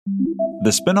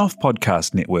The Spin-off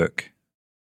Podcast Network.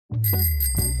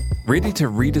 Ready to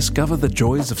rediscover the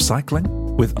joys of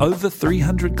cycling? With over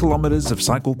 300 kilometres of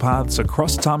cycle paths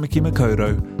across Tāmaki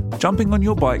Makaurau, jumping on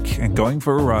your bike and going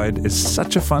for a ride is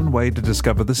such a fun way to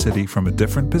discover the city from a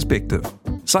different perspective.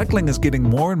 Cycling is getting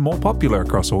more and more popular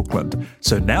across Auckland,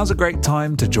 so now's a great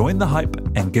time to join the hype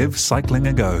and give cycling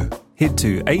a go. Head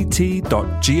to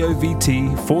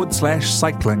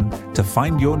at.govt/cycling to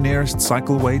find your nearest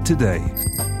cycleway today.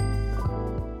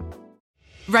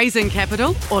 Raising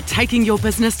capital or taking your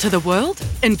business to the world?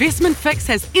 Investment Fix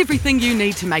has everything you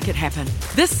need to make it happen.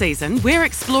 This season, we're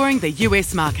exploring the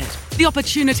US market, the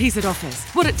opportunities it offers,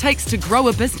 what it takes to grow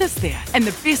a business there, and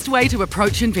the best way to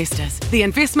approach investors. The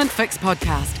Investment Fix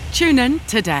podcast. Tune in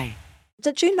today.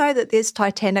 Did you know that there's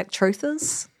Titanic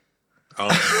truthers? Oh.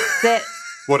 That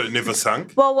What, it never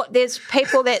sunk? Well, there's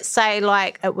people that say,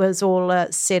 like, it was all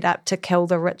set up to kill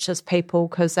the richest people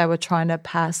because they were trying to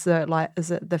pass the, like,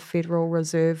 is it the Federal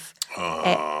Reserve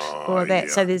Act or that? Yeah,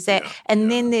 so there's that.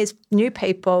 Then there's new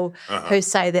people who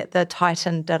say that the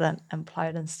Titan didn't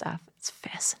implode and stuff. It's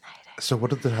fascinating. So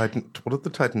what did the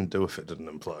Titan do if it didn't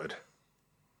implode?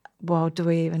 Well, do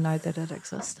we even know that it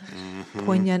existed?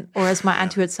 Poignant. Or as my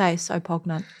auntie would say, so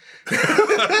poignant.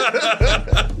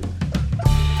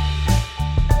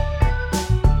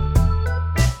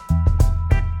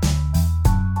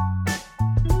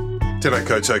 Tēnā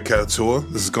koutou katoa.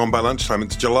 This has gone by lunchtime.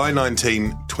 It's July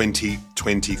 19,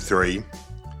 2023.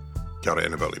 Kia ora,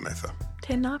 Annabelle Mather.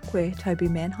 Tēnā koe, Toby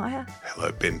Manhire.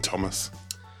 Hello, Ben Thomas.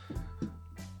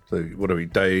 So what are we,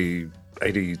 day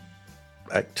 88,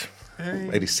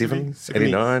 87,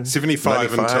 89? 75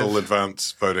 95? until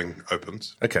advance voting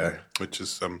opens. Okay. Which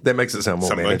is That makes it sound more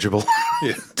something. manageable.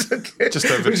 Yeah. Just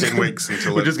over 10 weeks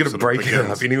until We're just going to sort of break it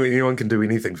up. begins. Anyone can do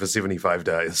anything for 75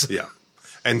 days. Yeah.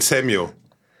 And Samuel.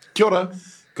 Kia ora.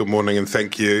 Good morning and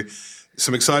thank you.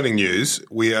 Some exciting news.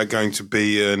 We are going to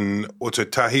be in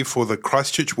Otautahi for the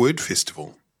Christchurch Word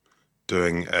Festival,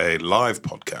 doing a live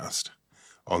podcast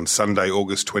on Sunday,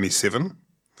 August 27.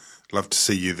 Love to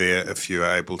see you there if you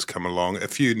are able to come along.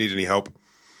 If you need any help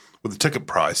with the ticket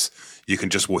price, you can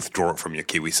just withdraw it from your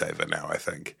KiwiSaver now, I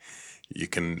think. You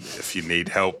can, if you need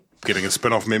help getting a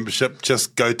spin-off membership,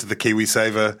 just go to the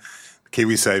KiwiSaver.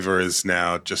 KiwiSaver is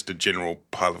now just a general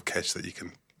pile of cash that you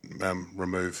can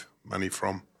remove money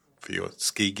from for your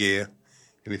ski gear.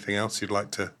 Anything else you'd like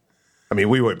to? I mean,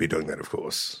 we won't be doing that, of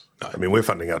course. No. I mean, we're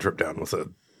funding our trip down with a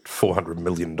 $400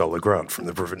 million grant from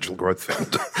the Provincial Growth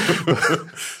Fund.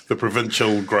 The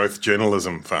Provincial Growth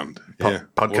Journalism Fund. Yeah,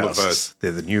 podcasts. all of those.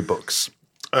 They're the new books.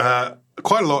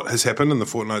 Quite a lot has happened in the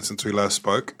fortnight since we last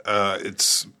spoke.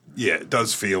 It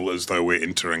does feel as though we're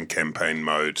entering campaign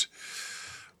mode.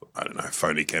 I don't know,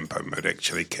 phony campaign mode,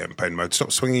 actually campaign mode.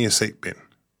 Stop swinging your seat, Ben.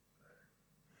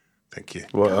 Thank you.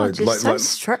 Well, You're so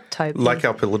strict, Toby. Like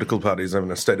our political parties, I'm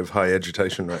in a state of high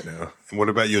agitation right now. And what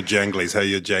about your janglies? How are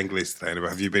your janglies today?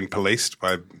 Have you been policed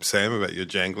by Sam about your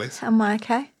janglies? Am I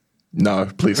okay? No,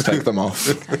 please take them off.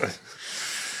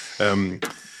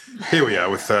 Here we are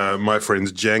with my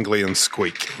friends Jangly and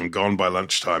Squeak and Gone by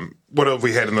Lunchtime. What have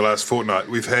we had in the last fortnight?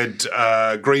 We've had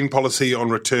green policy on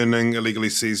returning illegally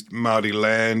seized Māori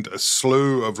land, a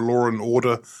slew of law and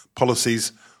order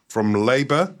policies from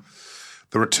Labour,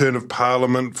 the return of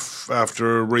Parliament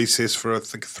after a recess for, I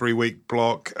think, a 3-week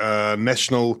block.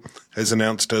 National has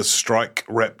announced a strike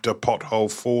Raptor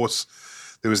pothole force.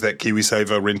 There was that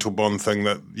KiwiSaver rental bond thing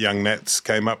that Young Nats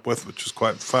came up with, which was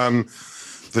quite fun.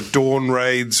 The Dawn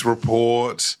Raids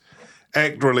report.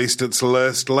 ACT released its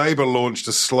list. Labour launched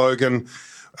a slogan.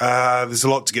 There's a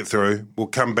lot to get through. We'll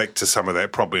come back to some of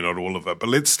that, probably not all of it. But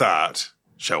let's start,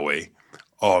 shall we,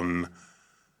 on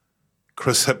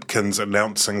Chris Hipkins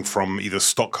announcing from either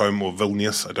Stockholm or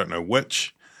Vilnius, I don't know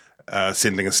which,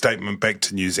 sending a statement back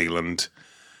to New Zealand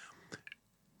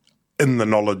in the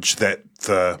knowledge that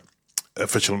the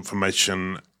official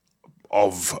information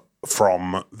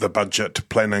from the budget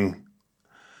planning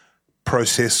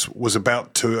process was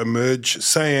about to emerge,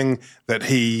 saying that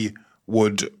he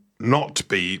would not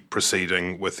be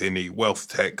proceeding with any wealth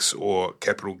tax or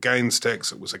capital gains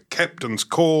tax. It was a captain's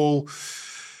call.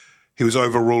 He was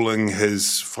overruling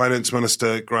his finance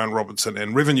minister, Grant Robertson,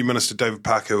 and revenue minister, David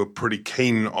Parker, who were pretty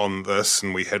keen on this.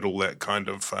 And we had all that kind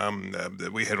of,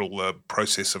 we had all the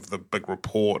process of the big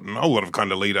report and a whole lot of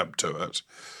kind of lead up to it.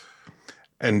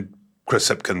 And Chris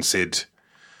Hipkins said,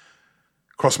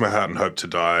 cross my heart and hope to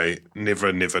die,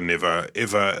 never, never, never,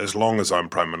 ever, as long as I'm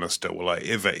Prime Minister, will I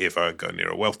ever, ever go near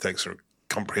a wealth tax or a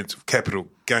comprehensive capital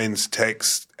gains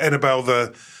tax. Annabelle,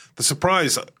 the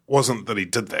surprise wasn't that he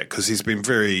did that, because he's been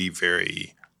very,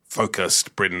 very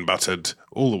focused, bread and buttered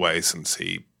all the way since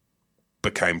he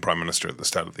became Prime Minister at the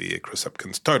start of the year, Chris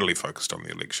Hipkins, totally focused on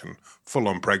the election,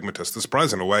 full-on pragmatist. The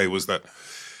surprise in a way was that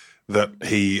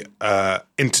he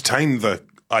entertained the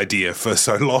idea for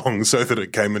so long so that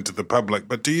it came into the public.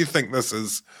 But do you think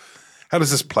how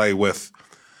does this play with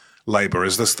Labour?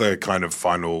 Is this the kind of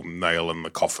final nail in the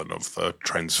coffin of the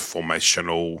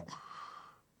transformational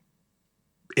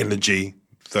energy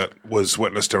that was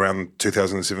witnessed around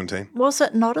 2017? Was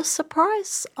it not a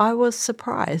surprise? I was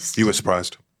surprised. You were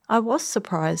surprised? I was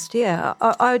surprised, yeah.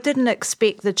 I didn't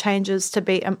expect the changes to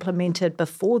be implemented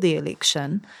before the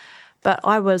election, but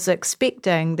I was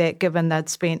expecting that given they'd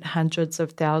spent hundreds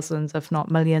of thousands, if not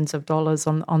millions of dollars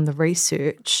on the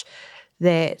research,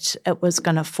 that it was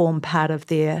going to form part of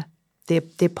their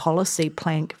policy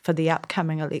plank for the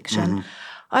upcoming election. Mm-hmm.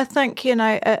 I think,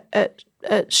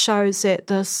 it shows that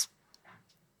this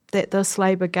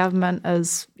Labour government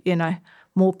is,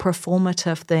 more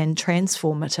performative than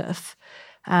transformative.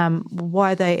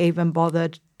 Why they even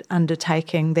bothered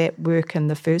undertaking that work in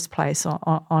the first place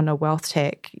on a wealth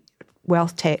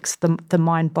tax, the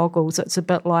mind boggles. It's a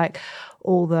bit like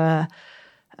all the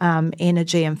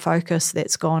energy and focus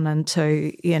that's gone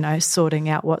into, sorting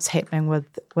out what's happening with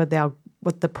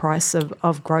the price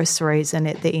of groceries, and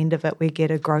at the end of it we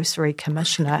get a grocery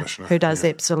commissioner who does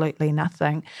absolutely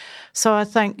nothing. So I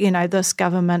think, this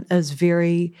government is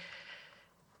very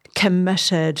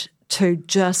committed to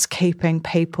just keeping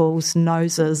people's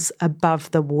noses above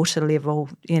the water level.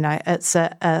 It's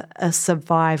a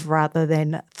survive rather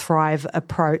than thrive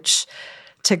approach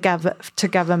to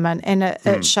government, and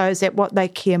it shows that what they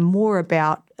care more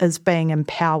about is being in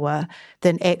power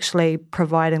than actually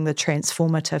providing the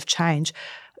transformative change.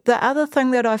 The other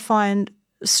thing that I find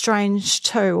strange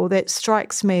too, or that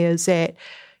strikes me, is that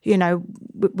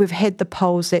we've had the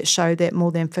polls that show that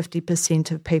more than 50%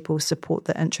 of people support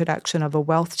the introduction of a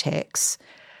wealth tax.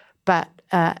 But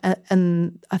I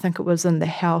think it was in the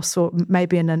House or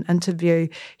maybe in an interview,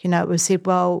 it was said,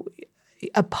 well,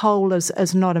 a poll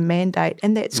is not a mandate,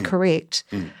 and that's correct.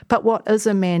 But what is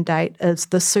a mandate is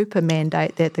the super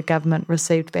mandate that the government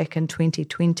received back in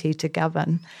 2020 to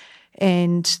govern.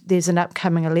 And there's an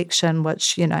upcoming election,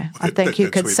 which, I think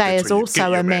you could say is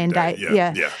also a mandate.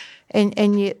 Yeah.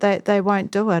 And yet they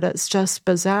won't do it. It's just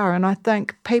bizarre. And I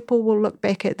think people will look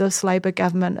back at this Labour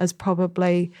government as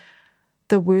probably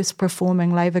the worst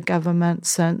performing Labour government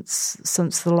since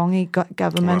the Longy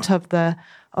government of the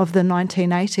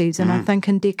 1980s. And I think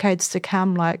in decades to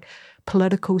come,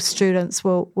 political students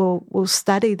will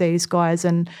study these guys,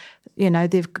 and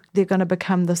they're going to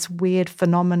become this weird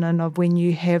phenomenon of when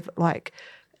you have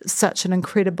such an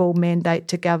incredible mandate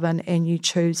to govern and you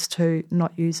choose to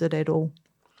not use it at all.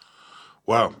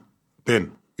 Wow.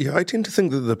 Ben? Yeah, I tend to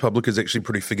think that the public is actually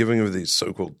pretty forgiving of these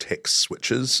so-called tax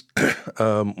switches.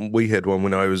 We had one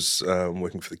when I was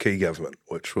working for the Key government,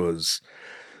 which was,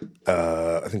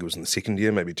 I think it was in the second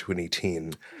year, maybe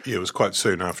 2010. Yeah, it was quite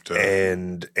soon after.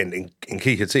 And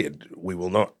Key had said, we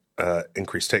will not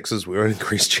increase taxes, we won't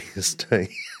increase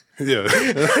GST. Yeah, and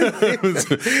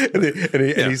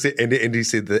he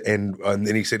said that, and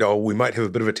then he said, "Oh, we might have a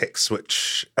bit of a tax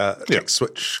switch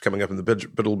coming up in the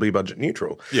budget, but it'll be budget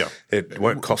neutral. Yeah, it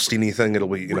won't cost anything. It'll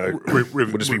be we'll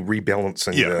just be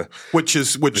rebalancing. Yeah, which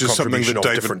is something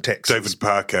that David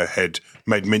Parker had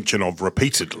made mention of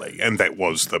repeatedly, and that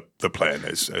was the plan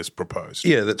as proposed.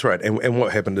 Yeah, that's right. And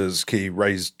what happened is Key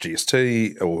raised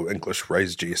GST, or English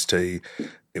raised GST.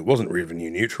 It wasn't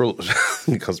revenue neutral.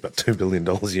 It cost about $2 billion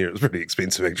a year. It was pretty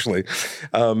expensive, actually.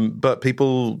 But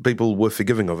people were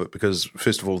forgiving of it because,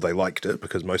 first of all, they liked it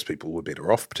because most people were better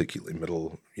off, particularly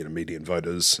middle, median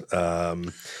voters.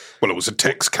 Well, it was a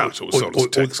tax cut. It was sort of a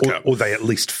tax cut. Or they at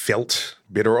least felt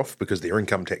better off because their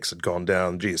income tax had gone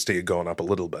down, GST had gone up a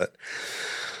little bit.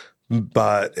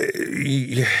 But,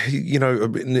 in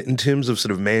terms of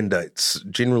sort of mandates,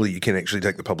 generally you can actually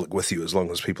take the public with you as long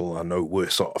as people are no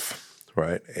worse off.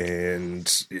 Right. And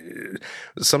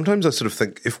sometimes I sort of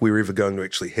think if we're ever going to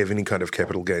actually have any kind of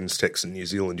capital gains tax in New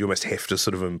Zealand, you almost have to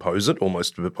sort of impose it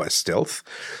almost a bit by stealth,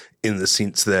 in the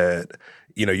sense that,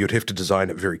 you'd have to design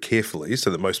it very carefully so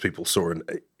that most people saw an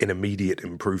immediate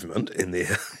improvement in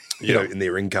their in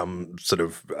their income sort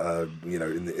of,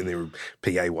 in their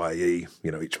PAYE,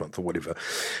 each month or whatever.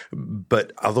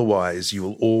 But otherwise, you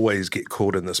will always get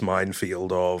caught in this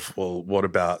minefield of, well, what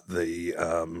about the,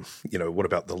 what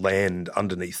about the land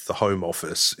underneath the Home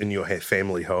Office in your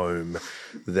family home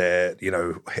that,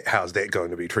 how's that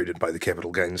going to be treated by the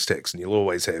capital gains tax? And you'll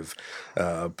always have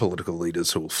political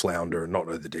leaders who will flounder and not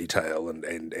know the detail,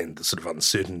 and the sort of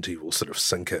uncertainty will sort of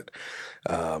sink it,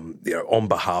 on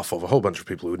behalf of a whole bunch of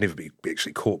people who would never be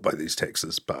actually caught by these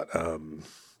taxes. But,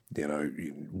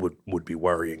 would be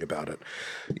worrying about it.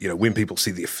 When people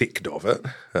see the effect of it,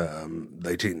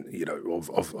 they tend,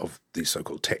 of these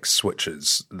so-called tax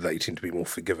switches, they tend to be more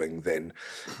forgiving than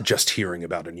just hearing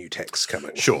about a new tax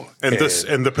coming. Sure, and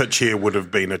the pitch here would have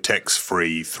been a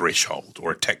tax-free threshold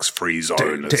or a tax-free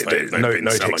zone. No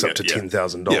tax up to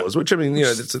 $10,000, which I mean,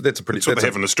 that's a pretty. That's what they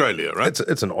have in Australia, right?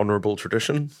 It's an honourable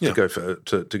tradition to go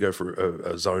for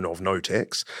a zone of no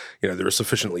tax. There are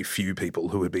sufficiently few people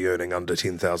who would be earning under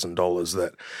 $10,000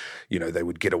 that they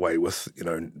would get away with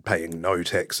paying no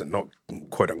tax and not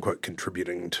quote unquote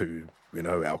contributing to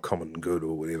our common good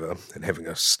or whatever and having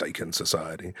a stake in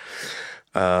society.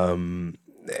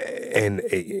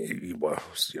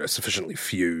 Sufficiently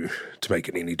few to make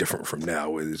it any different from now,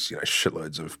 where there's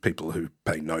shitloads of people who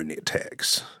pay no net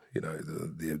tax.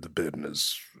 The burden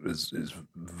is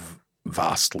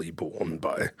vastly borne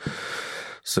by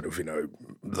sort of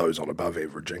those on above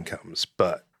average incomes.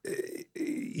 But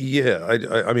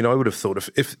I mean, I would have thought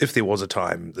if there was a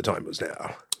time, the time was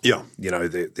now. Yeah,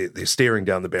 they're staring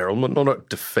down the barrel, not a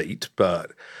defeat,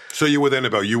 but. So you were then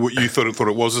about you thought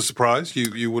it was a surprise.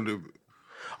 You would have.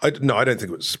 No, I don't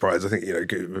think it was a surprise. I think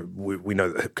we know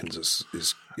that Hipkins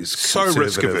is so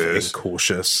risk averse and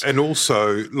cautious, and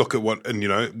also look at what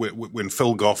when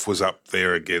Phil Goff was up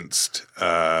there against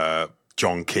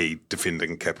John Key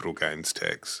defending capital gains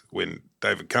tax, when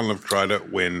David Cunliffe tried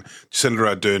it, when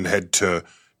Jacinda Ardern had to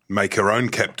make her own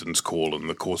captain's call in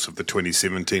the course of the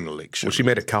 2017 election. Well, she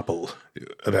made a couple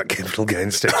about capital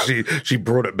gains tax. She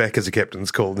brought it back as a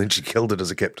captain's call, and then she killed it as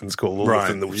a captain's call all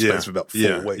within the space of about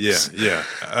 4 weeks.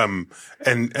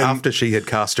 And after she had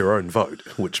cast her own vote,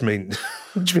 which meant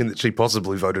that she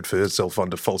possibly voted for herself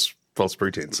under false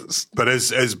pretenses. But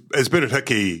as Bernard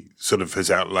Hickey sort of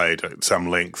has outlaid at some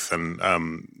length, and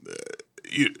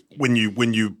when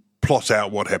you plot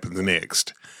out what happens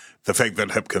next, the fact that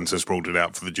Hipkins has ruled it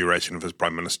out for the duration of his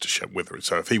prime ministership,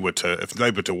 if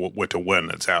Labour were to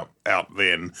win, it's out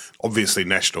then. Obviously,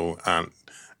 National aren't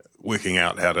working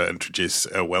out how to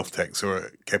introduce a wealth tax or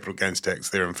a capital gains tax.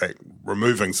 They're in fact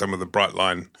removing some of the bright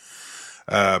line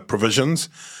provisions.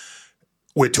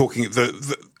 We're talking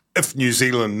if New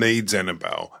Zealand needs,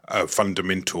 Annabelle, a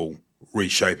fundamental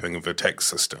reshaping of a tax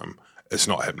system, it's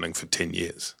not happening for 10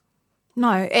 years. No,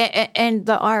 and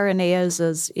the irony is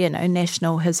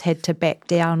National has had to back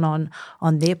down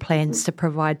on their plans to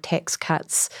provide tax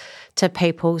cuts to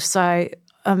people. So,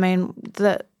 I mean,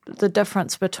 the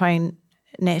difference between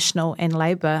National and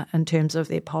Labour in terms of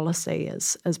their policy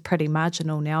is pretty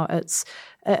marginal now. It's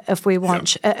if we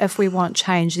want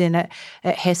change, then it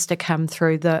has to come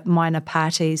through the minor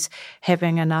parties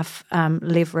having enough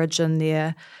leverage in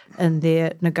their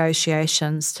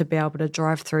negotiations to be able to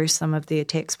drive through some of their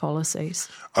tax policies.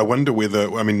 I wonder whether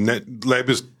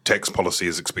Labour's tax policy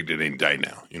is expected any day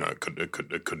now.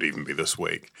 It could even be this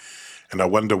week, and I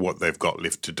wonder what they've got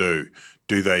left to do.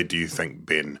 Do you think,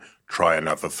 Ben, try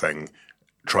another thing?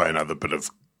 Try another bit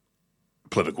of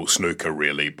political snooker,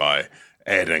 really, by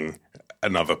adding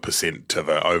another percent to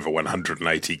the over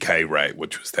 180k rate,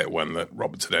 which was that one that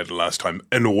Robertson added last time,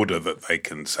 in order that they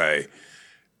can say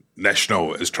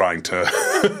National is trying to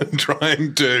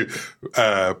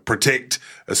protect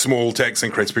a small tax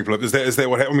increase. People, is that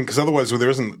what happened? Because otherwise,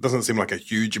 doesn't seem like a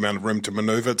huge amount of room to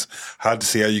manoeuvre. It's hard to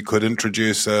see how you could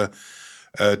introduce a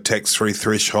tax-free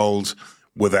threshold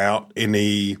without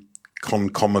any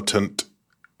concomitant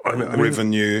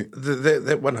revenue.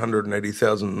 That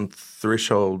 180,000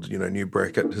 threshold, new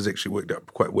bracket has actually worked out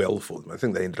quite well for them. I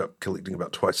think they ended up collecting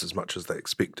about twice as much as they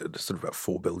expected, sort of about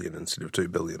 $4 billion instead of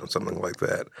 $2 billion or something like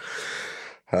that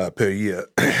per year.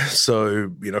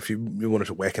 So, if you wanted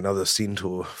to whack another cent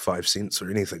or 5 cents or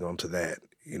anything onto that,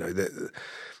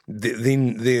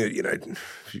 then there, if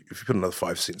you put another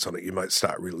 5 cents on it, you might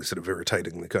start really sort of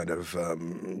irritating the kind of,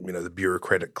 the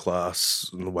bureaucratic class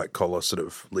and the white collar sort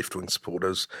of left wing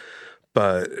supporters.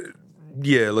 But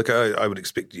yeah, look, I would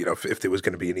expect, if there was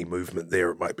going to be any movement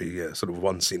there, it might be sort of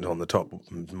 1 cent on the top,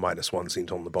 minus 1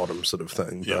 cent on the bottom sort of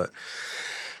thing. Yeah. But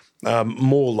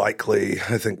more likely,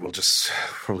 I think we'll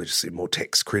probably just see more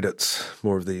tax credits,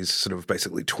 more of these sort of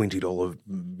basically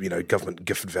 $20, government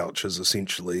gift vouchers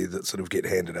essentially that sort of get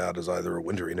handed out as either a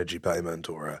winter energy payment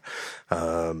or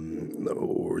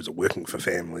as a working for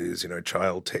families,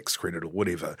 child tax credit or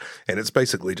whatever. And it's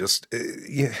basically just,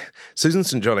 Susan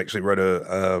St. John actually wrote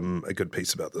a good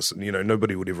piece about this. And,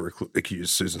 nobody would ever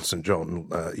accuse Susan St. John,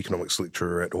 economics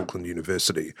lecturer at Auckland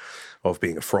University, of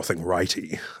being a frothing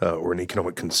righty or an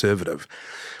economic conservative.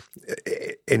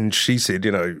 And she said,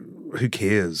 who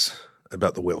cares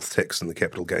about the wealth tax and the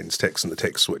capital gains tax and the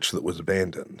tax switch that was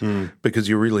abandoned, because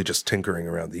you're really just tinkering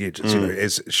around the edges. You know,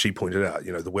 as she pointed out,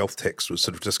 you know, the wealth tax was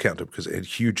sort of discounted because it had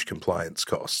huge compliance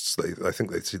costs. I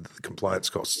think they said that the compliance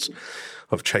costs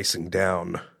of chasing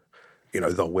down, you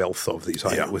know, the wealth of these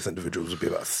high net worth individuals would be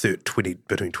about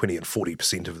between 20 and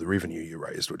 40% of the revenue you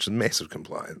raised, which is massive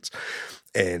compliance.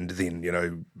 And then, you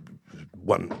know,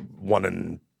 one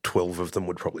in 12 of them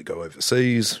would probably go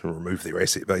overseas and remove their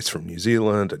asset base from New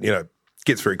Zealand, and, you know,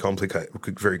 gets very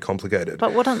complicated.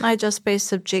 But wouldn't they just be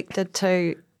subjected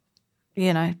to,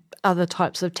 you know, other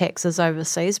types of taxes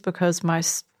overseas, because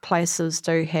most places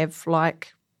do have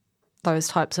like those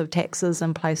types of taxes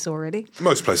in place already?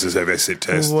 Most places have asset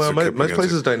taxes. Well, most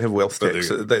places don't have wealth tax.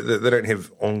 They don't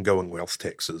have ongoing wealth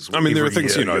taxes. I mean, there are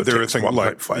things, you know, there are things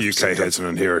like the UK has an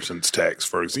inheritance tax,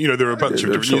 for example. You know, there are a bunch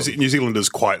of different. New Zealand is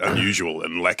quite unusual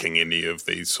in lacking any of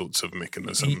these sorts of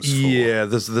mechanisms.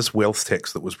 This wealth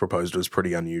tax that was proposed was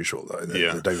pretty unusual, though.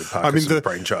 The David Parkinson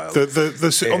brainchild.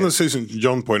 On the Susan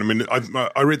John point, I mean,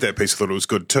 I read that piece, I thought it was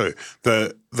good too.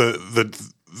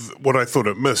 What I thought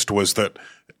it missed was that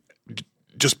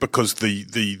just because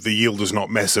the yield is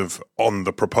not massive on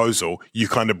the proposal, you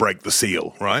kind of break the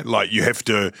seal, right? Like you have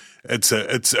to.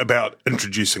 It's about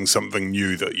introducing something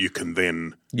new that you can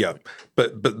then. Yeah,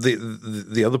 but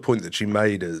the other point that she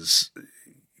made is,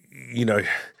 you know,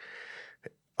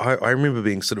 I remember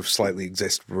being sort of slightly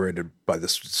exasperated by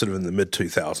this sort of in the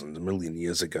mid-2000s, a million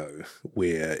years ago,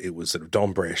 where it was sort of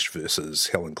Don Brash versus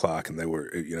Helen Clark, and they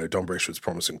were, you know, Don Brash was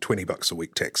promising $20 a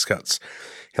week tax cuts.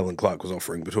 Helen Clark was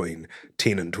offering between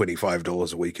 $10 and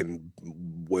 $25 a week and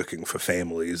working for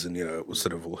families, and, you know, it was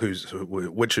sort of,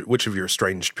 well, which of your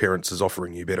estranged parents is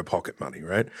offering you better pocket money,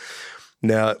 right?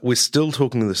 Now, we're still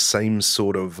talking the same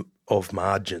sort of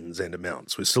margins and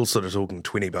amounts. We're still sort of talking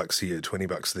 $20 here,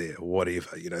 $20 there,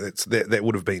 whatever. You know, that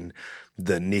would have been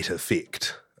the net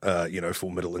effect, you know,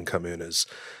 for middle income earners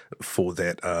for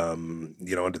that,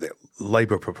 you know, under that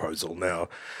Labour proposal. Now,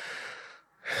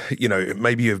 you know,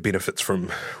 maybe you have benefits from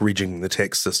rejigging the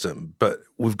tax system, but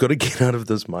we've got to get out of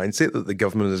this mindset that the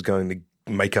government is going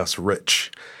to make us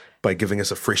rich by giving us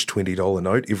a fresh $20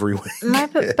 note every week. No,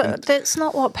 but that's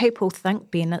not what people think,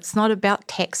 Ben. It's not about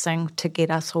taxing to get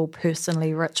us all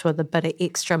personally rich with a bit of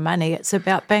extra money. It's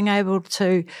about being able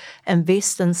to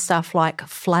invest in stuff like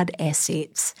flood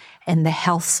assets and the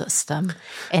health system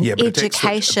and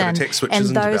education and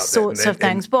those sorts of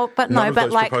things. Well, but no,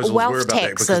 but like wealth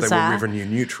taxes are revenue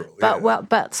neutral.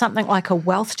 But something like a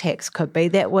wealth tax could be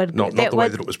that would not the way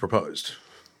that it was proposed.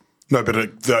 No, but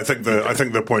I think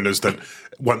the point is that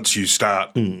once you start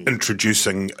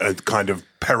introducing a kind of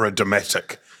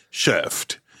paradigmatic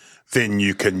shift, then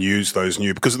you can use those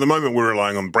new, because at the moment we're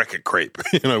relying on bracket creep,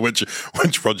 you know, which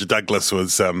Roger Douglas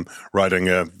was writing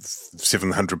a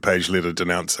 700-page letter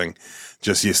denouncing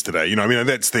just yesterday. You know, I mean,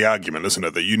 that's the argument, isn't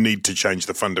it? That you need to change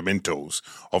the fundamentals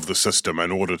of the system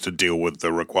in order to deal with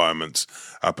the requirements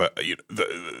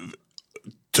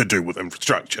to do with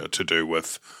infrastructure, to do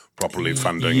with properly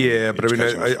funding. Yeah, but I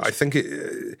mean, I think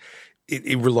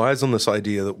it relies on this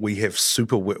idea that we have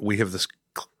this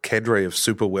cadre of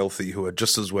super wealthy who are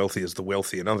just as wealthy as the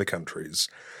wealthy in other countries,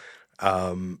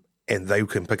 and they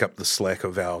can pick up the slack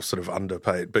of our sort of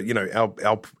underpaid. But, you know,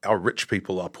 our rich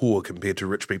people are poor compared to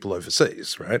rich people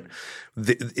overseas, right?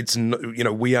 It's, you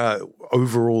know, we are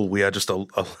just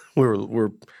we're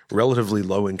a relatively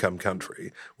low income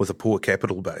country with a poor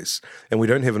capital base, and we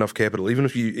don't have enough capital. Even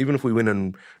if we went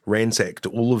and ransacked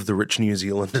all of the rich New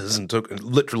Zealanders and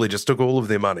literally took all of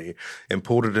their money and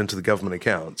poured it into the government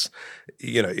accounts,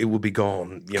 you know, it would be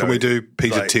gone. Can we do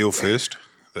Peter Thiel first?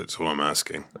 That's all I'm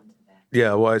asking.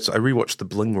 Yeah, well, I rewatched The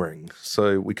Bling Ring,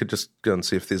 so we could just go and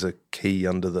see if there's a key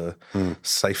under the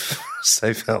safe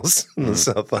house in the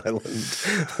South Island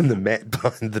and the mat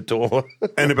behind the door.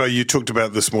 Annabelle, you talked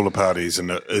about the smaller parties, and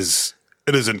it is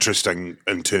interesting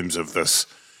in terms of this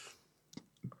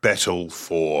battle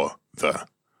for the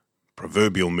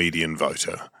proverbial median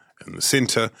voter in the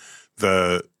centre.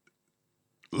 The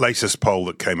latest poll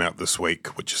that came out this week,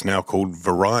 which is now called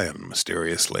Varian,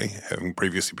 mysteriously, having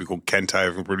previously been called Kante,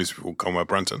 having previously been called Conway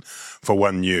Brunton, for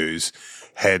One News,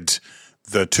 had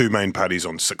the two main parties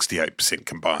on 68%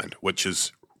 combined, which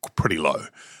is pretty low.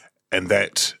 And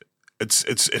that we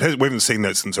haven't seen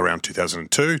that since around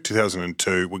 2002.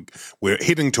 2002, we're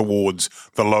heading towards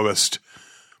the lowest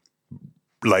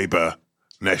Labour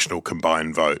national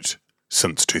combined vote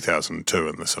since 2002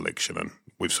 in this election, and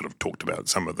we've sort of talked about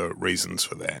some of the reasons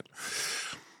for that.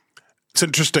 It's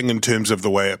interesting in terms of the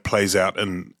way it plays out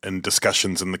in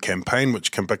discussions in the campaign,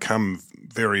 which can become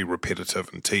very repetitive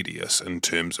and tedious in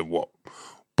terms of what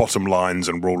bottom lines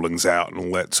and rulings out and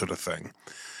all that sort of thing.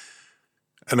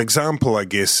 An example, I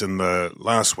guess, in the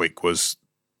last week was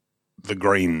the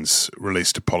Greens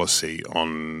released a policy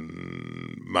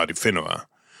on Māori whenua,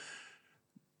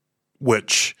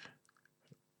 which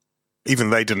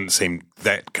even they didn't seem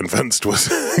that convinced was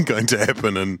going to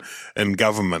happen in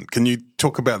government. Can you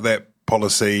talk about that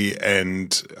policy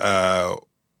and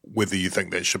whether you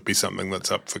think that should be something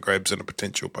that's up for grabs in a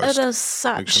potential post-election It is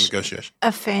such negotiation?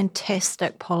 a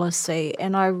fantastic policy,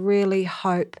 and I really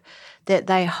hope that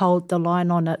they hold the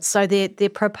line on it. So they're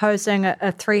proposing a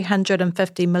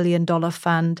 $350 million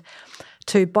fund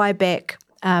to buy back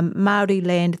Māori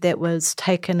land that was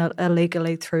taken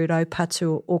illegally through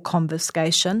raupatu or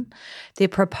confiscation. They're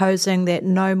proposing that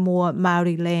no more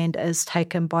Māori land is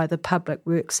taken by the Public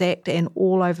Works Act, and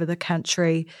all over the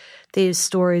country there's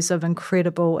stories of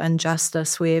incredible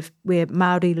injustice where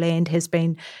Māori land has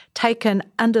been taken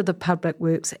under the Public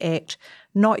Works Act,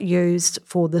 not used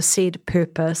for the said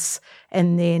purpose,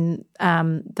 and then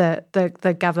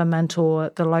the government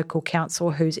or the local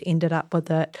council who's ended up with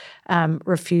it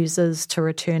refuses to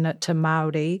return it to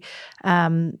Māori.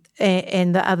 And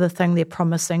the other thing they're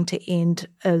promising to end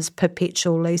is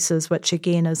perpetual leases, which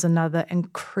again is another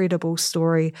incredible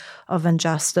story of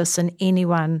injustice. And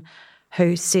anyone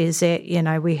who says that,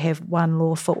 we have one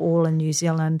law for all in New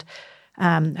Zealand,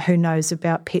 who knows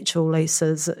about perpetual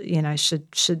leases,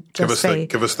 should just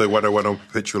give us the 101 on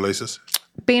perpetual leases.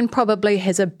 Ben probably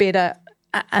has a better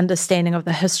understanding of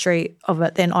the history of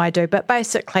it than I do. But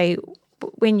basically,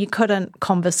 when you couldn't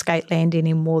confiscate land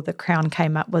anymore, the Crown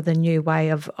came up with a new way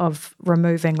of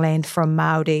removing land from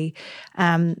Māori.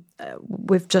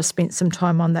 We've just spent some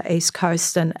time on the East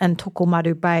Coast, and in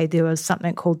Tokomaru Bay there was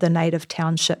something called the Native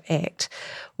Township Act,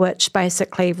 which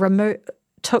basically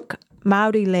took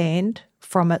Māori land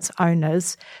from its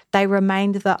owners. They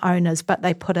remained the owners, but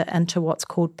they put it into what's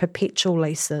called perpetual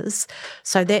leases.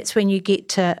 So that's when you get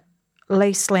to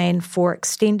lease land for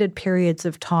extended periods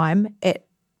of time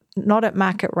not at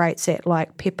market rates, at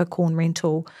like peppercorn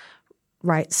rental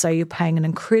rates. So you're paying an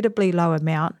incredibly low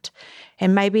amount,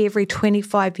 and maybe every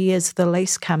 25 years the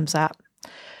lease comes up,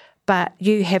 but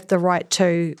you have the right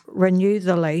to renew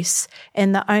the lease,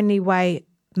 and the only way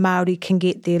Māori can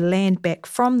get their land back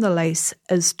from the lease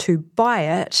is to buy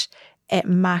it at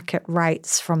market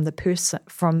rates from the person,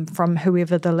 from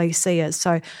whoever the lessee is.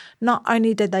 So not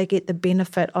only did they get the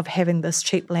benefit of having this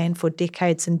cheap land for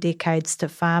decades and decades to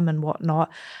farm and whatnot,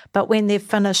 but when they're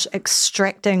finished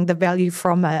extracting the value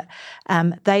from it,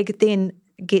 they then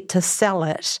get to sell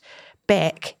it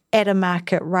back at a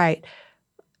market rate.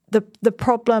 The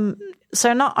problem,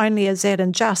 so not only is that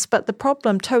unjust, but the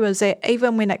problem too is that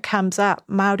even when it comes up,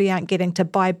 Māori aren't getting to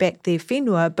buy back their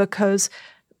whenua, because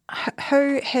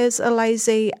who has a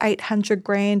lazy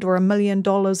 $800,000 or $1 million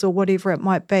or whatever it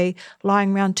might be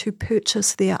lying around to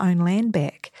purchase their own land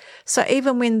back? So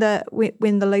even when the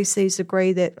lessees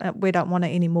agree that we don't want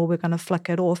it anymore, we're going to flick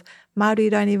it off,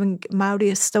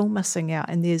 Māori are still missing out.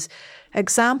 And there's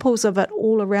examples of it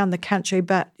all around the country,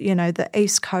 but the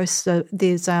East Coast,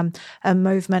 there's a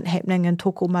movement happening in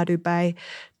Tokomaru Bay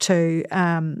to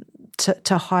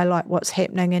highlight what's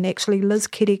happening. And actually Liz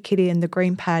Kerekere and the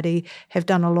Green Party have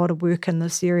done a lot of work in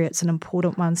this area. It's an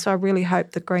important one. So I really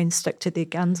hope the Greens stick to their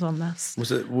guns on this.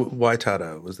 Was it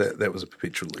Waitara? That was a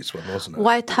perpetual lease one, wasn't it?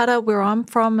 Waitara, where I'm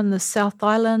from in the South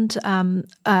Island,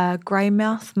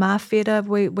 Greymouth, Mawhera,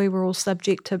 we were all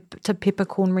subject to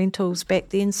peppercorn rentals back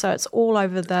then. So it's all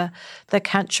over the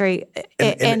country.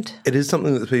 And it is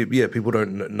something that people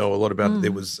don't know a lot about.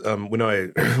 There was when I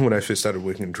first started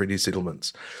working in treaty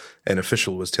settlements, an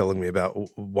official was telling me about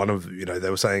one of, they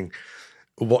were saying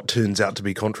what turns out to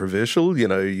be controversial,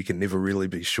 you can never really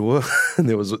be sure. And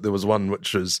there was one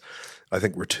which was, I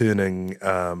think, returning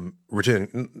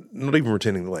not even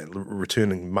returning the land,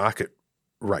 returning market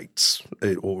rates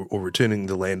or returning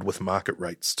the land with market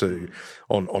rates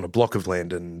on a block of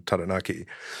land in Taranaki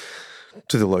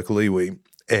to the local iwi.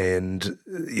 And,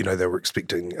 they were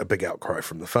expecting a big outcry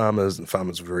from the farmers, and the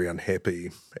farmers were very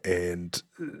unhappy. And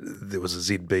there was a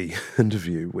ZB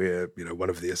interview where, one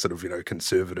of their sort of,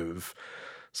 conservative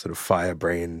sort of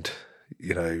firebrand,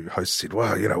 hosts said,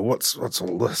 "Wow, what's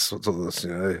all this? What's all this,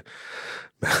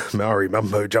 Maori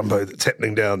mumbo jumbo that's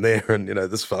happening down there?" And,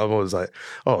 this farmer was like,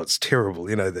 "Oh, it's terrible.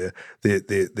 They're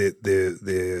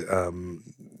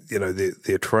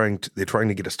trying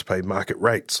to get us to pay market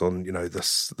rates on,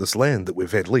 this land that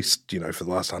we've had leased, for the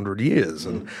last 100 years.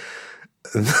 And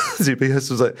ZB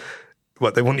host was like,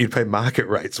 "What, they want you to pay market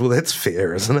rates? Well, that's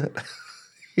fair, isn't it?"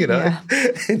 Yeah.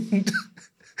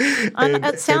 And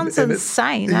it sounds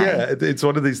insane. Yeah, it's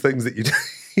one of these things that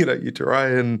you try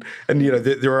and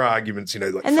there are arguments,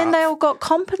 like. And then they all got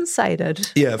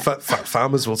compensated. Yeah,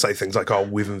 farmers will say things like, "Oh,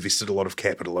 we've invested a lot of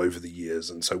capital over the years,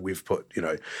 and so we've put,"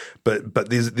 but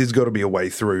there's got to be a way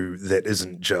through that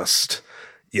isn't just.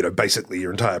 Basically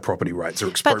your entire property rights are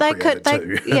expropriated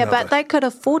but they could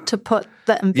afford to put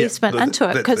the investment into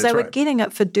it because they were getting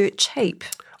it for dirt cheap.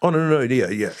 Oh, no,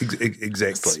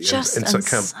 exactly. It's just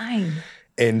insane.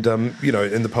 And,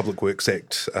 in the Public Works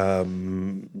Act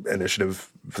initiative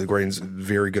for the Greens,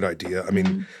 very good idea. I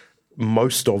mean,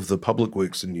 most of the public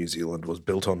works in New Zealand was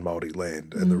built on Māori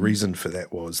land, and the reason for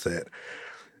that was that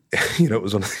it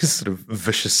was one of these sort of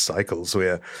vicious cycles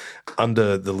where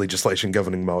under the legislation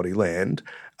governing Māori land,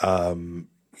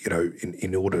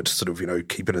 in order to sort of,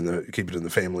 keep it in the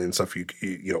family and stuff,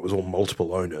 it was all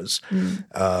multiple owners.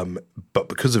 But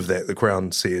because of that, the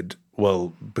Crown said,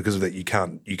 well, because of that, you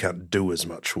can't do as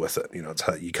much with it. It's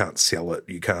hard, you can't sell it.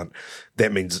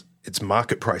 That means its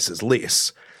market price is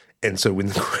less. And so when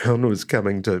the Crown was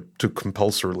coming to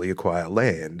compulsorily acquire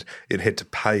land, it had to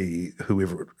pay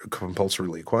whoever it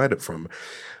compulsorily acquired it from,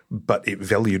 but it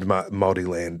valued Māori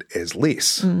land as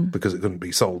less because it couldn't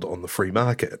be sold on the free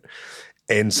market.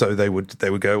 And so they would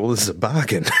go, well, this is a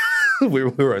bargain.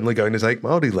 We're only going to take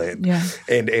Māori land. Yeah.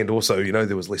 And also,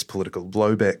 there was less political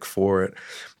blowback for it.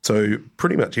 So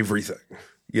pretty much everything.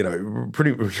 Not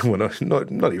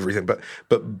everything,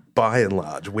 but by and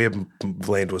large, where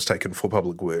land was taken for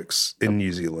public works in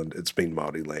New Zealand, it's been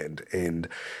Māori land, and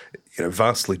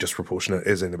vastly disproportionate.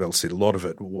 As Annabelle said, a lot of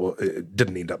it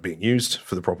didn't end up being used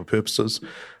for the proper purposes.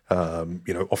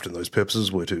 Often those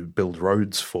purposes were to build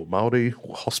roads for Māori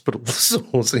or hospitals,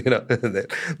 or and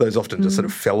those often just sort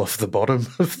of fell off the bottom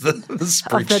of the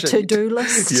spreadsheet. Of the to-do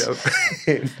list.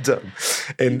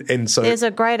 And so there's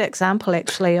a great example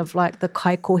actually of like the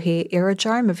Kaikohe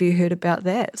aerodrome. Have you heard about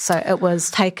that? So it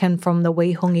was taken from the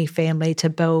Wihungi family to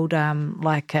build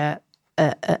like an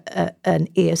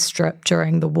airstrip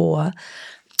during the war,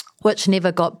 which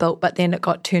never got built, but then it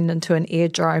got turned into an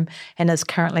airdrome and is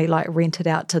currently like rented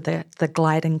out to the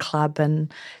gliding club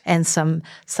and some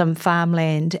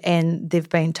farmland. And they've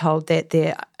been told that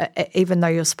even though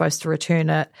you're supposed to return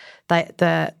it,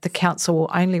 the council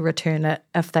will only return it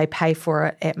if they pay for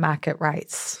it at market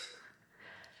rates.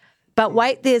 But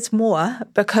wait, there's more,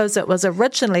 because it was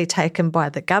originally taken by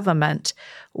the government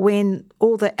when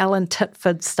all the Alan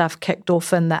Titford stuff kicked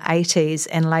off in the 80s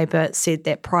and Labor said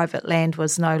that private land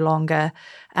was no longer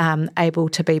able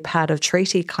to be part of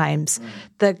treaty claims.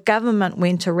 The government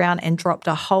went around and dropped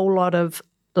a whole lot of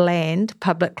land,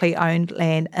 publicly owned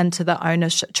land, into the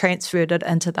ownership, transferred it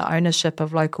into the ownership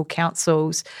of local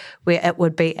councils where it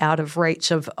would be out of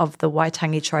reach of the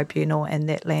Waitangi Tribunal, and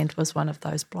that land was one of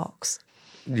those blocks.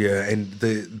 Yeah, and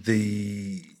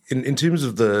in terms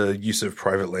of the use of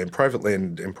private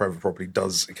land and private property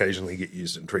does occasionally get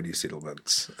used in treaty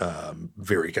settlements,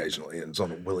 very occasionally, and it's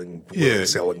on a willing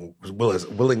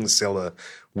seller,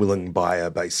 willing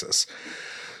buyer basis.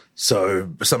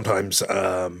 So sometimes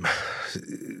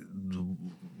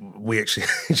we actually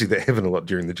that happened a lot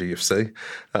during the GFC.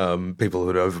 People who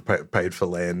had overpaid for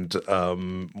land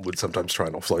would sometimes try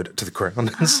and offload it to the Crown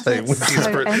and say, "We're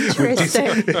desperate.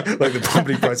 Like the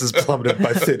property prices plummeted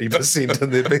by 30%,"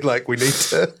 and they'd be like, "We need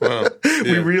to.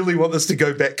 We really want this to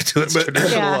go back to its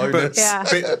traditional owners."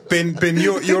 Ben,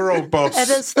 your old boss.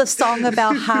 It is the song of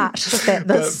our heart that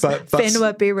this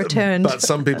whenua be returned. But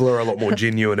some people are a lot more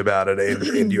genuine about it,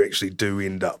 and you actually do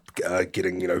end up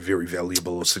getting very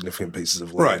valuable or significant pieces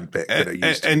of land. Back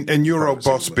and your old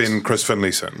boss, Ben, Chris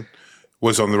Finlayson,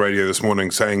 was on the radio this morning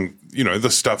saying,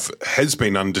 this stuff has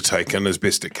been undertaken as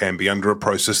best it can be under a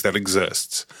process that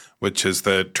exists, which is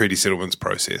the treaty settlements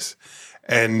process.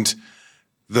 And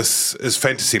this is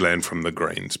fantasy land from the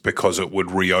Greens because it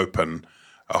would reopen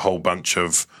a whole bunch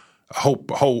of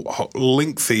whole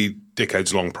lengthy,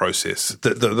 decades-long process.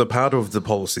 The part of the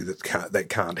policy that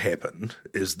can't happen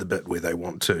is the bit where they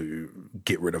want to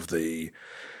get rid of the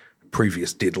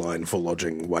previous deadline for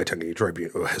lodging Waitangi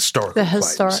Tribunal historic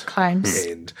claims.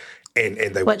 And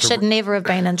they which should never have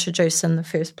been introduced in the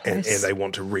first place. And they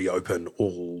want to reopen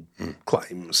all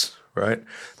claims, right?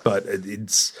 But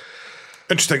it's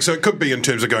interesting. So it could be, in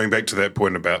terms of going back to that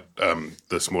point about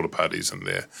the smaller parties in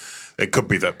there, it could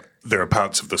be that there are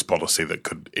parts of this policy that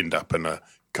could end up in a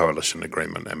coalition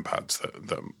agreement and parts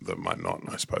that might not,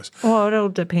 I suppose. Well, it all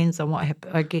depends on what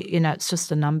happens. I get, it's just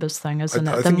a numbers thing, isn't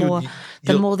it?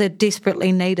 The more they're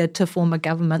desperately needed to form a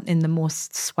government, then the more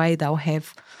sway they'll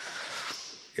have.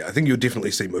 Yeah, I think you'll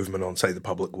definitely see movement on, say, the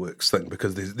public works thing,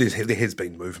 because there has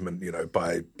been movement,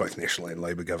 by both National and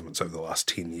Labour governments over the last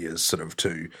 10 years, sort of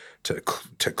to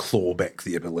claw back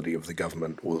the ability of the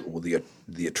government or the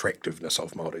attractiveness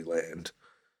of Māori land.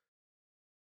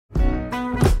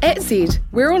 At Zed,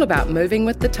 we're all about moving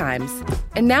with the times.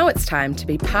 And now it's time to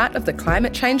be part of the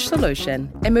climate change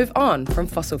solution and move on from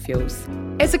fossil fuels.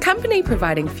 As a company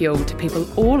providing fuel to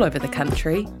people all over the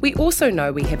country, we also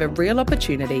know we have a real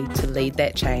opportunity to lead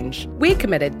that change. We're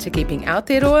committed to keeping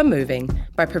Aotearoa moving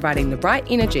by providing the right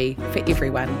energy for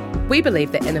everyone. We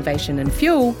believe that innovation in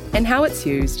fuel and how it's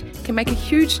used can make a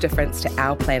huge difference to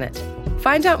our planet.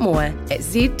 Find out more at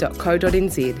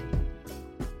z.co.nz.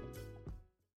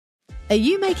 Are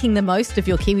you making the most of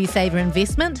your KiwiSaver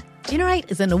investment?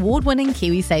 Generate is an award-winning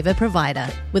KiwiSaver provider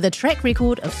with a track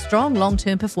record of strong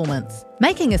long-term performance.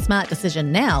 Making a smart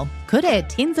decision now could add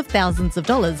tens of thousands of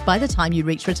dollars by the time you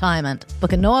reach retirement.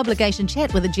 Book a no-obligation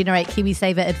chat with a Generate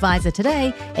KiwiSaver advisor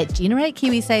today at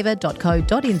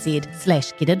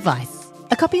generatekiwisaver.co.nz/get-advice.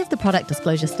 A copy of the product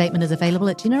disclosure statement is available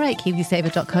at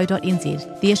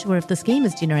generatekiwisaver.co.nz. The issuer of the scheme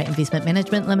is Generate Investment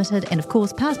Management Limited, and of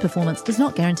course, past performance does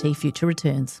not guarantee future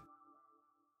returns.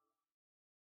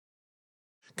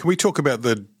 Can we talk about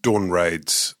the dawn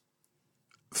raids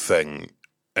thing,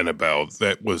 Annabelle?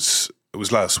 It was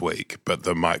last week, but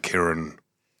the Mike Heron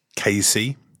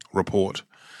Casey report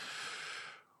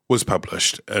was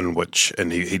published, in which,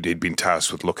 and he'd been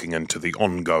tasked with looking into the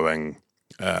ongoing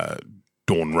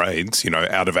dawn raids,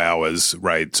 out of hours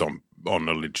raids on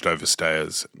alleged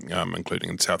overstayers, including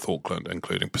in South Auckland,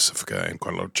 including Pacifica and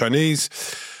quite a lot of Chinese,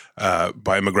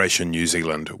 by Immigration New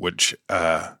Zealand, which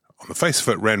on the face of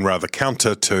it ran rather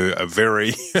counter to a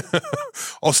very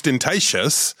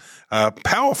ostentatious,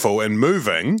 powerful and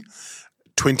moving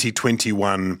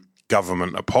 2021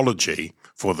 government apology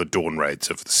for the dawn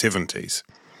raids of the 70s.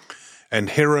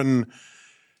 And Heron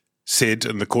said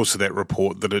in the course of that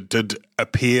report that it did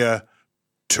appear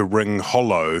to ring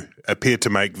hollow, appear to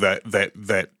make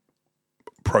that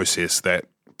process, that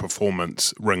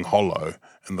performance ring hollow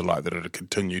in the light that it had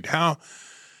continued. How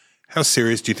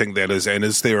serious do you think that is? And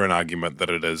is there an argument that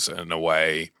it is, in a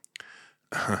way,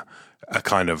 a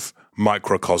kind of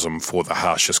microcosm for the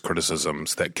harshest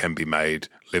criticisms that can be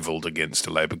levelled against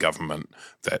a Labour government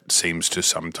that seems to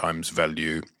sometimes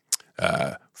value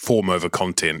form over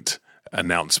content,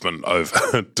 announcement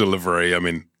over delivery? I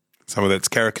mean, some of that's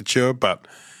caricature, but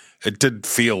it did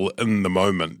feel in the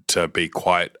moment to be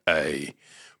quite a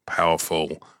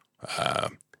powerful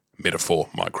metaphor,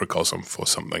 microcosm for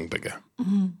something bigger.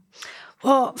 Mm-hmm.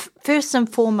 Well, first and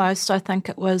foremost, I think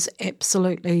it was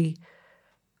absolutely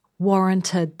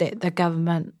warranted that the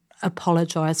government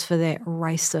apologise for that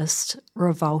racist,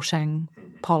 revolting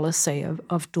policy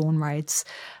of dawn raids.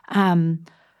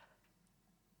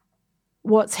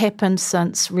 What's happened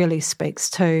since really speaks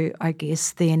to, I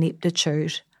guess, the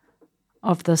ineptitude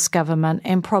of this government,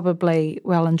 and probably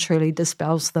well and truly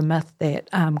dispels the myth that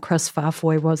Chris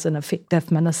Whāwhoi was an effective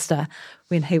minister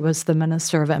when he was the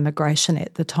Minister of Immigration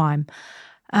at the time.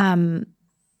 I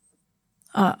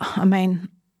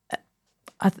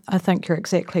think you're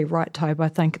exactly right, Tobe. I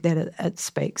think that it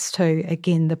speaks to,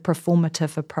 again, the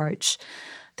performative approach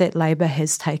that Labour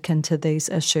has taken to these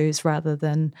issues rather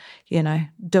than,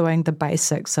 doing the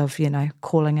basics of,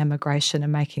 calling immigration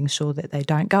and making sure that they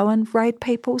don't go and raid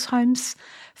people's homes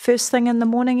first thing in the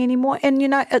morning anymore. And,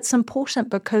 it's important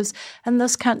because in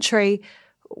this country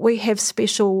we have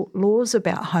special laws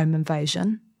about home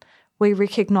invasion. We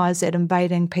recognise that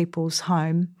invading people's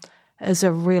home is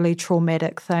a really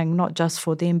traumatic thing, not just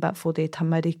for them but for their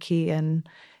tamariki and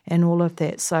all of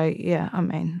that. So,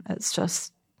 it's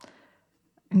just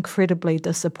incredibly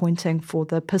disappointing for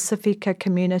the Pacifica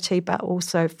community, but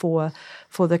also for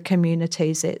the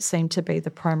communities that seem to be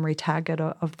the primary target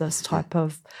of this type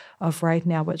of raid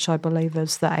now, which I believe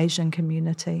is the Asian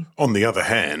community. On the other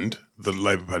hand, the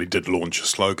Labour Party did launch a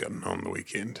slogan on the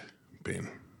weekend, Ben.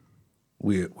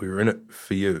 We're in it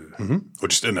for you. Mm-hmm. Or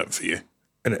just in it for you.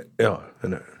 In it for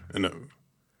you.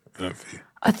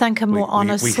 I think a more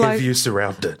honest slogan. We have you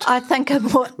surrounded. I think a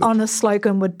more honest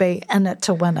slogan would be "in it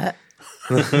to win it."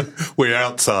 We're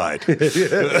outside. I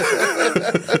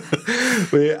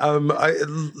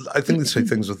think there's two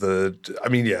things with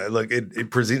it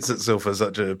presents itself as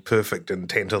such a perfect and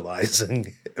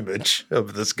tantalising image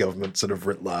of this government sort of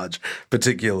writ large,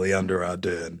 particularly under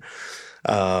Ardern.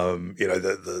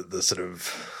 The sort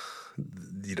of,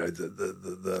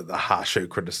 the harsher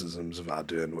criticisms of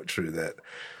Ardern, which were that,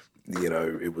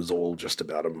 it was all just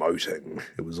about emoting.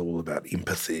 It was all about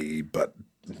empathy, but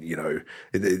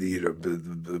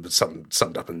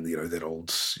summed up in that old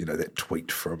that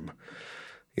tweet from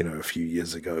a few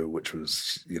years ago, which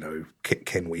was,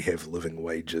 can we have living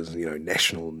wages?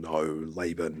 National no,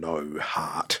 Labour no,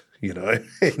 heart. And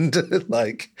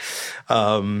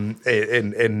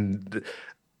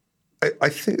I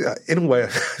think in a way I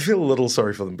feel a little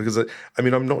sorry for them because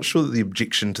I'm not sure that the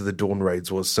objection to the dawn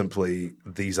raids was simply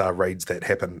these are raids that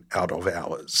happen out of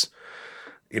hours.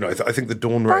 I think the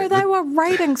dawn raid... Bro, they were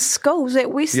raiding schools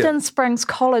at Western Springs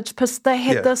College because they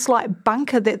had this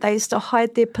bunker that they used to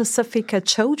hide their Pacifica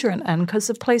children in because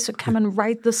the police would come and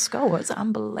raid the school. It's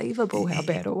unbelievable how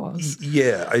bad it was.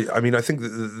 Yeah, I think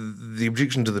the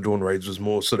objection to the dawn raids was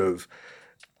more sort of...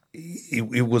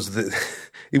 It was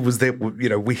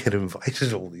that we had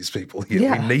invited all these people here.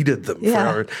 Yeah. We needed them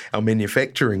for our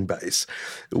manufacturing base.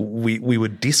 We were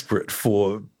desperate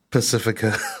for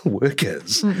Pacifica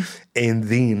workers. And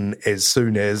then as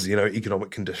soon as, economic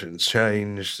conditions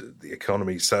changed, the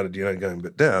economy started, going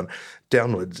a bit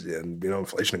downwards and,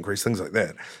 inflation increased, things like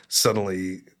that,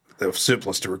 suddenly they were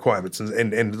surplus to requirements.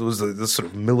 And there was this sort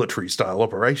of military style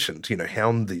operation to,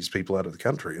 hound these people out of the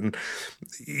country. And,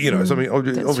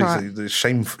 obviously right. The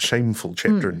shameful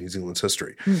chapter in New Zealand's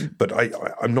history. But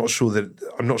I'm not sure that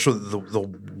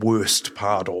the worst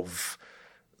part of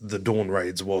the dawn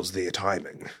raids was their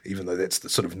timing, even though that's the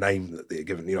sort of name that they're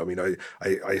given.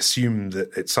 I assume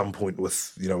that at some point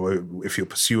with, if you're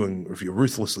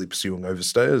ruthlessly pursuing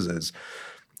overstayers as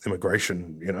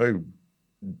immigration,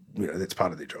 that's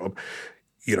part of their job.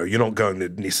 You're not going to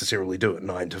necessarily do it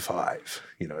 9 to 5.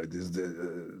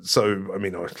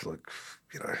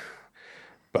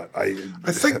 But I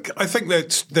think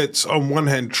that's on one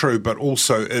hand true, but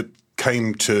also it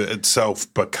came to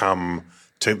itself become.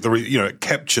 It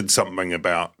captured something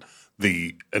about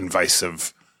the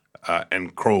invasive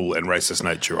and cruel and racist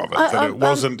nature of it. That it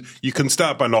wasn't. You can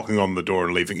start by knocking on the door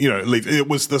and leaving. Leave. We're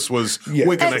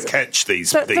going to catch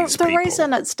these people. The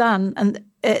reason it's done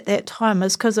at that time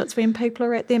is because it's when people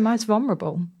are at their most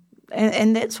vulnerable,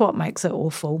 and that's what makes it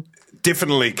awful.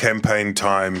 Definitely campaign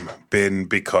time, Ben,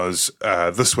 because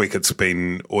this week it's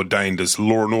been ordained as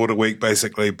Law and Order Week,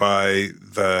 basically, by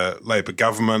the Labour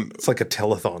government. It's like a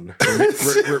telethon.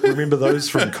 Remember those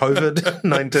from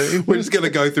COVID-19? We're just going to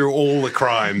go through all the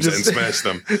crimes and smash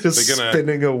them. Just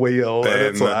spinning a wheel.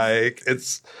 And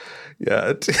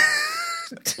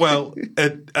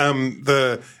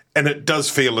And it does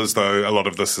feel as though a lot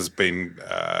of this has been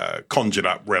conjured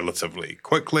up relatively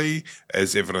quickly,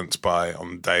 as evidenced by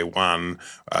on day one.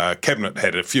 Cabinet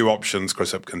had a few options,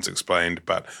 Chris Hipkins explained,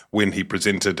 but when he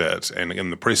presented it and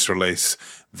in the press release,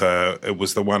 it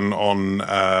was the one on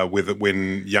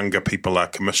when younger people are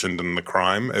commissioned in the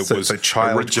crime. It was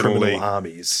child originally criminal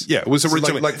armies. Yeah, it was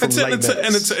originally, like it's a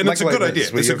good idea.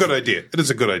 It's a good idea. It is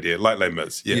a good idea. Like Les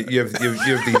Mis. Yeah, you have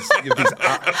these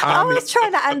I was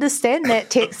trying to understand that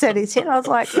text that he said. I was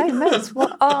like, Les Mis.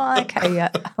 What? Oh, okay, yeah.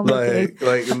 I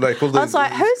was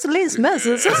like, who's Les Mis?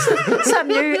 Is this some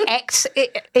new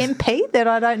MP that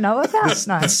I don't know about?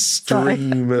 No.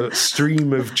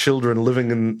 Stream of children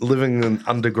living in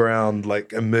underground,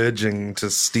 emerging to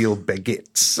steal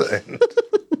baguettes.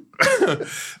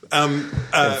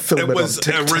 It was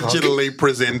originally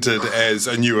presented as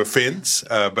a new offence,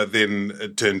 but then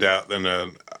it turned out in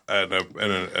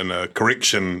a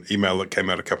correction email that came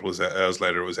out a couple of hours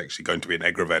later, it was actually going to be an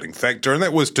aggravating factor, and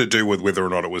that was to do with whether or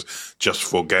not it was just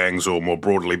for gangs or more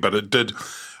broadly. But it did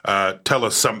tell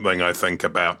us something, I think,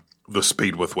 about the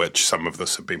speed with which some of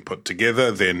this had been put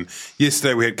together. Then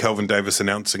yesterday we had Kelvin Davis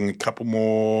announcing a couple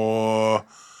more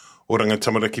Oranga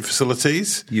Tamariki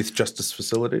facilities. Youth justice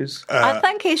facilities. I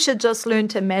think he should just learn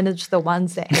to manage the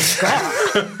ones that he's got.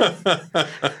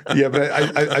 Yeah, but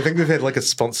I think they've had a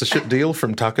sponsorship deal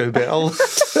from Taco Bell.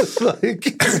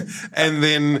 And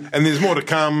there's more to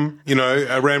come.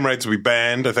 Ram raids will be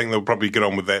banned. I think they'll probably get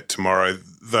on with that tomorrow.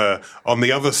 On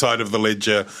the other side of the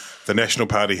ledger, the National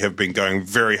Party have been going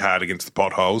very hard against the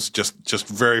potholes, just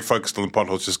very focused on the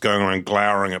potholes, just going around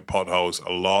glowering at potholes a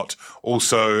lot.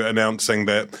 Also announcing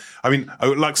that,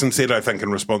 Luxon said, I think, in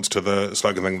response to the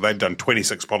slogan thing, they'd done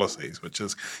 26 policies, which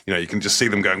is, you can just see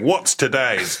them going, what's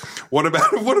today's? What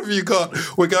have you got?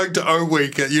 We're going to O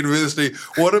Week at university.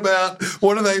 What are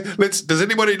they? Does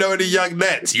anybody know any young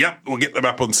Nats? Yep, we'll get them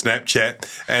up on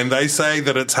Snapchat. And they say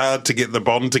that it's hard to get the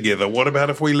bond together. What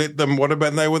about if we let them, what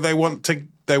about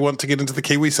they want to get into the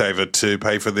KiwiSaver to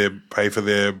pay for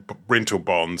their rental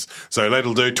bonds. So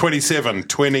that'll do 27,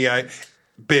 28.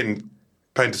 Ben,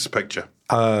 paint us a picture.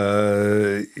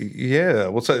 Yeah.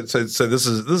 Well, so this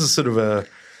is sort of a.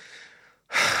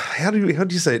 how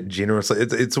do you say it generously?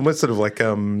 It's almost sort of like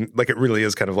it really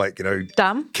is kind of like,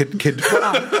 dumb. Kid.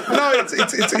 No,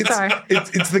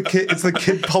 it's the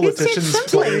kid politicians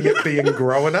playing at being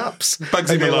grown ups.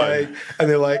 Bugsy Malone. And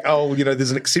they're like, oh,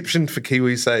 there's an exception for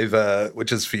KiwiSaver,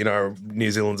 which is for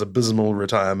New Zealand's abysmal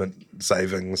retirement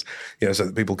savings, so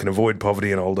that people can avoid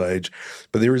poverty in old age.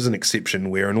 But there is an exception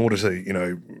where, in order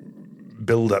to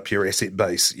build up your asset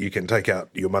base, you can take out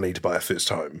your money to buy a first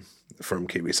home from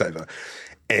KiwiSaver.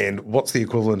 And what's the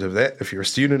equivalent of that? If you're a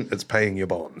student, it's paying your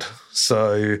bond.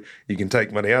 So you can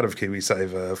take money out of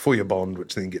KiwiSaver for your bond,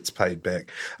 which then gets paid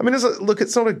back. I mean,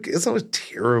 it's not a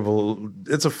terrible,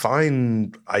 it's a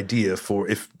fine idea for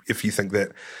if you think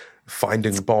that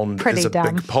finding bond is a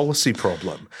big policy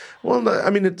problem. Well, no, I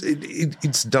mean,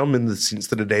 it's dumb in the sense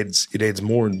that it adds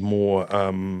more and more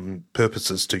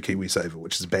purposes to KiwiSaver,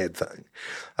 which is a bad thing,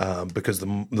 because the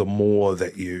more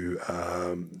that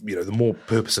the more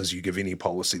purposes you give any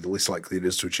policy, the less likely it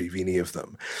is to achieve any of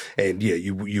them. And yeah,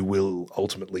 you will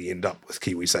ultimately end up with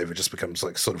KiwiSaver just becomes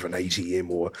like sort of an ATM,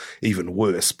 or even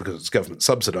worse because it's government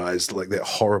subsidised, like that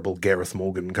horrible Gareth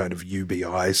Morgan kind of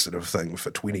UBI sort of thing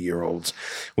for 20-year-olds,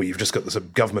 where you've just got this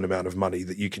government amount of money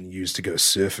that you can use to go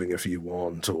surfing if you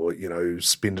want, or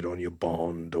spend it on your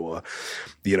bond, or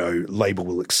Labour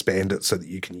will expand it so that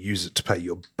you can use it to pay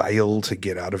your bail to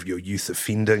get out of your youth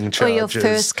offending charges, or your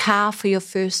first car for your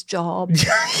first job.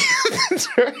 That's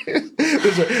right.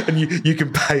 And you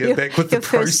can pay it back with the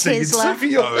proceeds of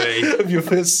your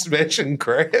first smash and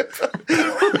grab.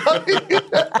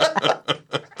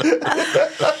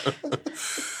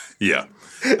 Yeah.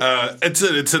 There's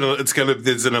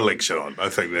an election on. I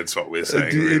think that's what we're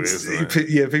saying.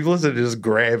 Really, people are just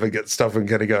grab and get stuff and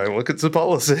kind of go, look, it's a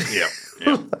policy. Yeah.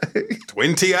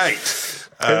 28.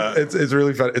 It's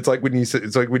really fun. It's like when you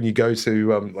go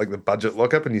to like the budget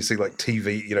lockup and you see like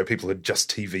TV, people are just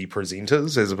TV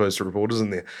presenters as opposed to reporters,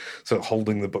 and they're sort of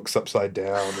holding the books upside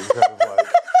down and kind of like.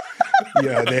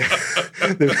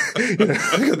 They've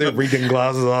got their reading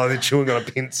glasses on, they're chewing on a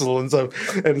pencil and stuff.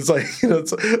 And it's like,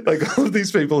 it's like all of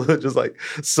these people who are just like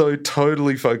so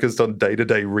totally focused on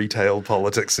day-to-day retail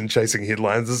politics and chasing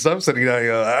headlines and stuff, sitting there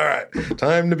going, all right,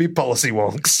 time to be policy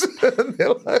wonks.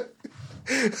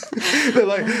 They're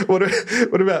like, what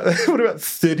about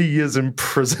 30 years in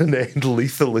prison and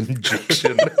lethal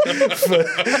injection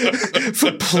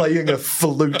for playing a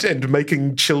flute and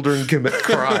making children commit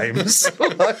crimes?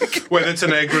 Wait, is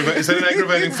that an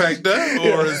aggravating factor,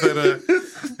 or is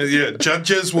that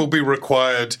judges will be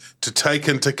required to take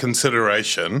into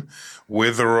consideration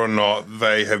whether or not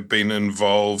they have been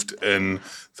involved in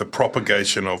the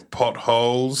propagation of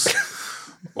potholes.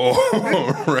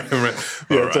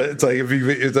 It's like if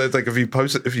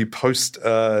you post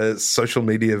social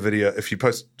media video, if you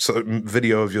post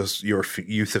video of your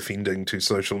youth offending to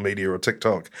social media or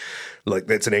TikTok, like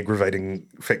that's an aggravating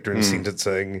factor in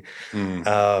sentencing.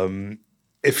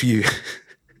 If you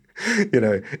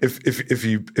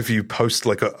if you post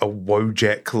like a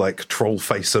Wojak like troll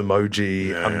face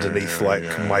emoji underneath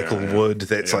Michael Wood,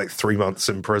 that's like 3 months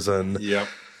in prison. Yep.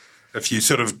 If you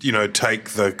sort of,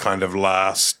 take the kind of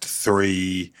last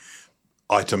 3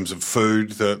 items of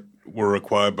food that were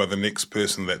required by the next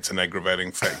person, that's an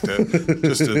aggravating factor.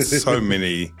 Just it's so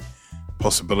many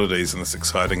possibilities in this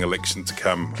exciting election to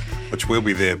come, which we'll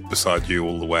be there beside you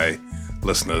all the way.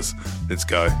 Listeners, let's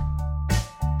go.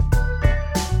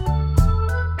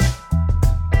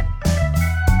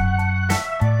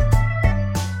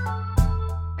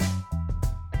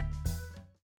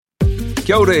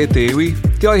 Kia ora e te iwi,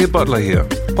 Te Aihe Butler here,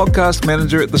 podcast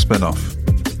manager at The Spinoff.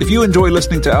 If you enjoy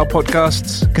listening to our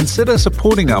podcasts, consider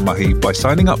supporting our mahi by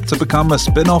signing up to become a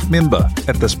Spinoff member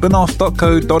at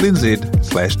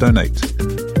thespinoff.co.nz/donate.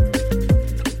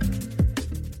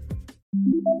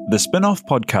 The Spinoff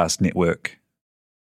Podcast Network.